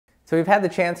So we've had the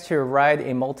chance to ride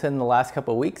a Moulton the last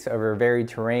couple of weeks over varied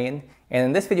terrain. And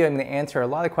in this video, I'm going to answer a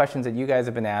lot of questions that you guys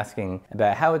have been asking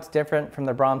about how it's different from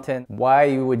the Brompton, why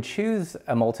you would choose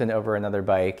a Moulton over another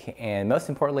bike, and most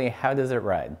importantly, how does it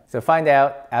ride? So find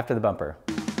out after the bumper.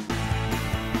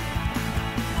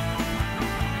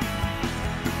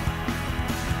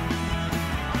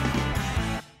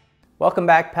 Welcome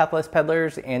back, Pathless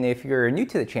Peddlers, and if you're new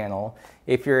to the channel,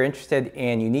 if you're interested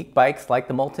in unique bikes like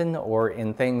the Moulton or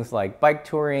in things like bike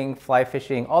touring, fly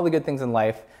fishing, all the good things in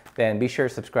life, then be sure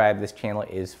to subscribe. This channel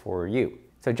is for you.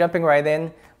 So jumping right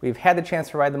in, we've had the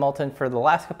chance to ride the Moulton for the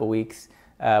last couple weeks.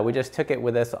 We just took it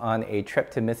with us on a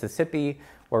trip to Mississippi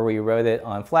where we rode it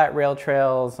on flat rail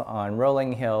trails, on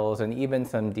rolling hills, and even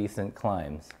some decent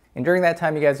climbs. And during that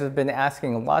time, you guys have been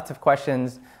asking lots of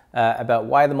questions about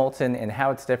why the Moulton and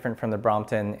how it's different from the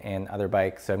Brompton and other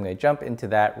bikes. So I'm going to jump into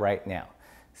that right now.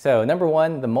 So number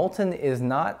one, the Moulton is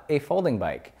not a folding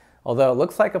bike. Although it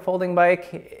looks like a folding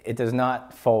bike, it does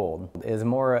not fold. It is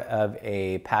more of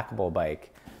a packable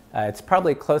bike. It's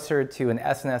probably closer to an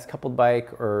S&S coupled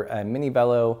bike or a mini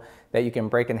velo that you can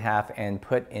break in half and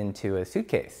put into a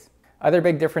suitcase. Other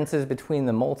big differences between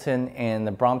the Moulton and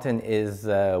the Brompton is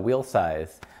wheel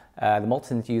size. The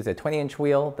Moultons use a 20-inch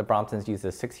wheel, the Bromptons use a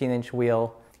 16-inch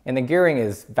wheel, and the gearing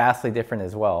is vastly different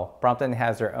as well. Brompton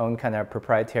has their own kind of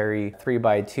proprietary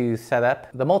 3x2 setup.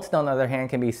 The Moulton, on the other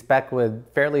hand, can be spec'd with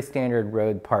fairly standard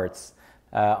road parts.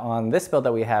 On this build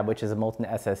that we have, which is a Moulton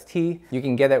SST, you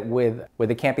can get it with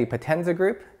the Campy Potenza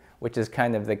group, which is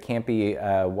kind of the Campy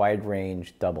wide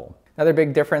range double. Another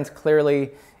big difference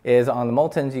clearly is on the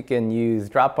Moultons you can use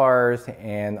drop bars,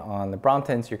 and on the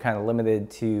Bromptons you're kind of limited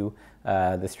to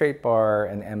the straight bar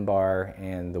and M bar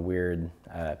and the weird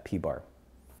P bar.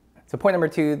 So point number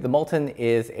two, the Moulton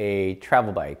is a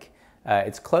travel bike.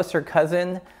 Its closer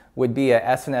cousin would be a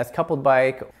S&S coupled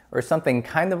bike or something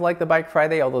kind of like the Bike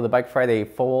Friday, although the Bike Friday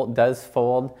does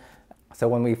fold. So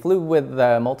when we flew with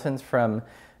the Moultons from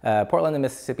Portland to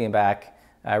Mississippi and back,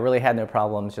 I really had no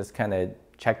problems, just kind of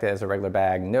checked it as a regular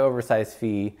bag, no oversized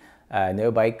fee,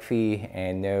 no bike fee,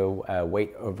 and no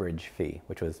weight overage fee,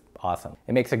 which was awesome.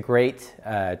 It makes a great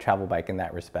travel bike in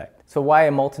that respect. So why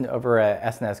a Moulton over a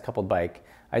S&S coupled bike?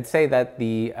 I'd say that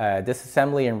the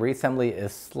disassembly and reassembly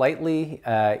is slightly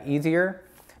easier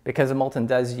because the Moulton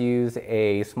does use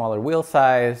a smaller wheel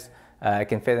size, it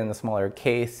can fit in a smaller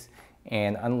case,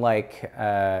 and unlike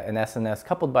an S&S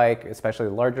coupled bike, especially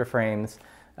larger frames,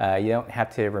 you don't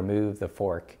have to remove the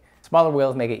fork. Smaller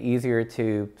wheels make it easier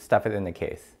to stuff it in the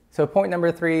case. So point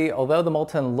number three, although the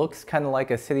Moulton looks kind of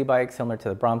like a city bike similar to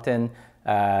the Brompton,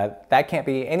 that can't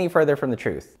be any further from the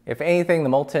truth. If anything, the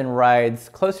Moulton rides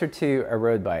closer to a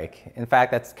road bike. In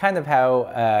fact, that's kind of how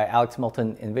Alex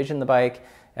Moulton envisioned the bike,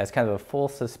 as kind of a full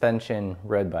suspension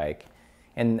road bike.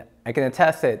 And I can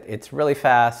attest that it's really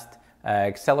fast,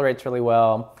 accelerates really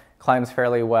well, climbs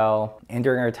fairly well, and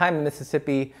during our time in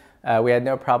Mississippi, we had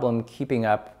no problem keeping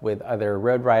up with other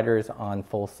road riders on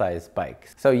full-size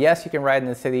bikes. So yes, you can ride in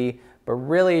the city, but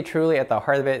really, truly, at the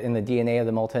heart of it, in the DNA of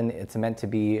the Moulton, it's meant to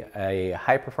be a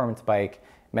high-performance bike,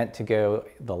 meant to go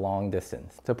the long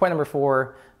distance. So point number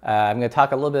four, I'm going to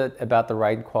talk a little bit about the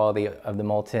ride quality of the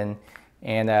Moulton,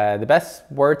 and the best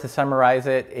word to summarize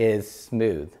it is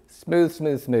smooth. Smooth,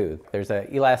 smooth, smooth. There's an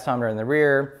elastometer in the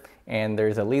rear, and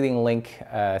there's a leading link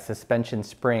suspension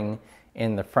spring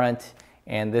in the front.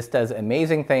 And this does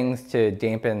amazing things to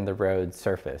dampen the road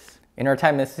surface. In our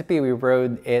time in Mississippi, we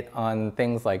rode it on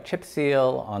things like chip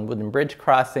seal, on wooden bridge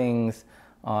crossings,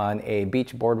 on a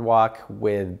beach boardwalk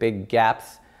with big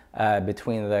gaps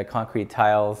between the concrete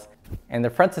tiles. And the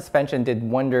front suspension did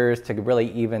wonders to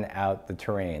really even out the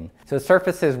terrain. So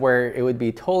surfaces where it would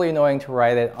be totally annoying to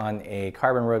ride it on a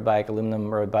carbon road bike,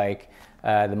 aluminum road bike,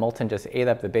 the Moulton just ate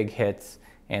up the big hits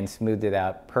and smoothed it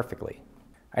out perfectly.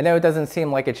 I know it doesn't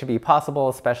seem like it should be possible,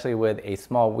 especially with a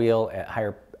small wheel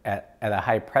at a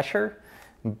high pressure,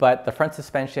 but the front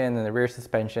suspension and the rear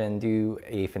suspension do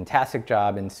a fantastic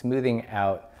job in smoothing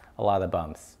out a lot of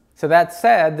bumps. So that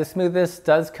said, the smoothness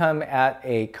does come at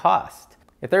a cost.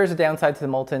 If there is a downside to the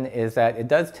Moulton is that it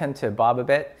does tend to bob a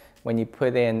bit when you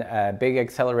put in big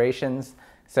accelerations.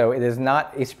 So it is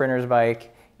not a sprinter's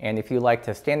bike. And if you like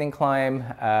to standing climb,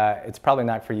 it's probably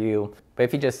not for you. But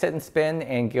if you just sit and spin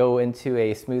and go into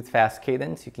a smooth, fast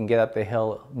cadence, you can get up the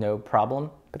hill no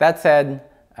problem. But that said,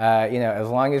 as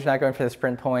long as you're not going for the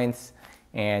sprint points,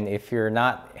 and if you're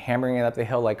not hammering it up the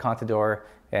hill like Contador,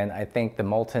 then I think the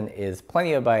Moulton is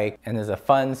plenty of bike and is a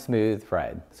fun, smooth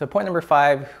ride. So point number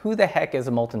five, who the heck is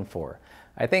a Moulton for?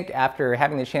 I think after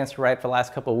having the chance to ride for the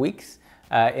last couple of weeks,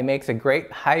 it makes a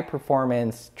great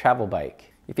high-performance travel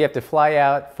bike. If you have to fly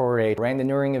out for a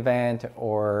randoneering event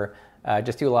or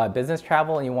just do a lot of business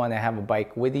travel and you want to have a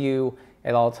bike with you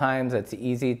at all times that's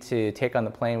easy to take on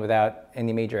the plane without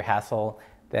any major hassle,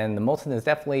 then the Moulton is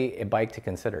definitely a bike to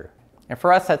consider. And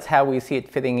for us, that's how we see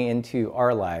it fitting into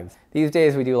our lives. These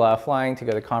days we do a lot of flying to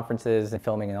go to conferences and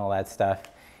filming and all that stuff.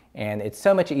 And it's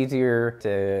so much easier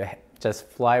to just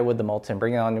fly with the Moulton,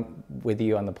 bring it on with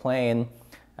you on the plane,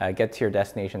 get to your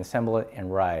destination, assemble it,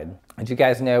 and ride. As you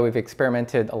guys know, we've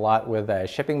experimented a lot with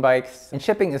shipping bikes. And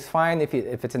shipping is fine if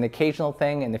it's an occasional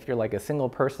thing and if you're like a single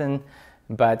person.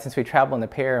 But since we travel in a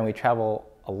pair and we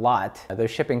travel a lot,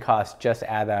 those shipping costs just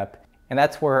add up. And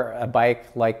that's where a bike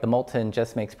like the Moulton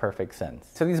just makes perfect sense.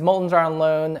 So these Moultons are on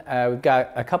loan. We've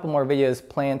got a couple more videos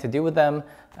planned to do with them.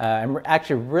 I'm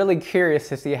actually really curious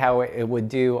to see how it would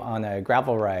do on a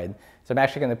gravel ride. So I'm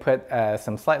actually going to put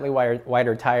some slightly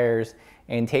wider tires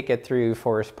and take it through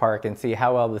Forest Park and see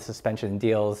how well the suspension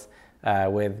deals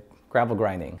with gravel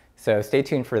grinding. So stay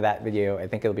tuned for that video. I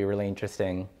think it'll be really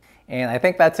interesting. And I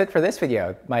think that's it for this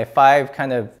video. My 5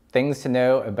 kind of things to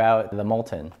know about the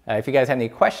Moulton. If you guys have any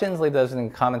questions, leave those in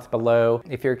the comments below.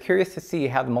 If you're curious to see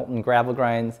how the Moulton gravel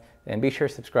grinds, then be sure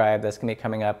to subscribe. That's going to be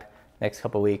coming up next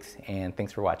couple weeks. And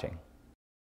thanks for watching.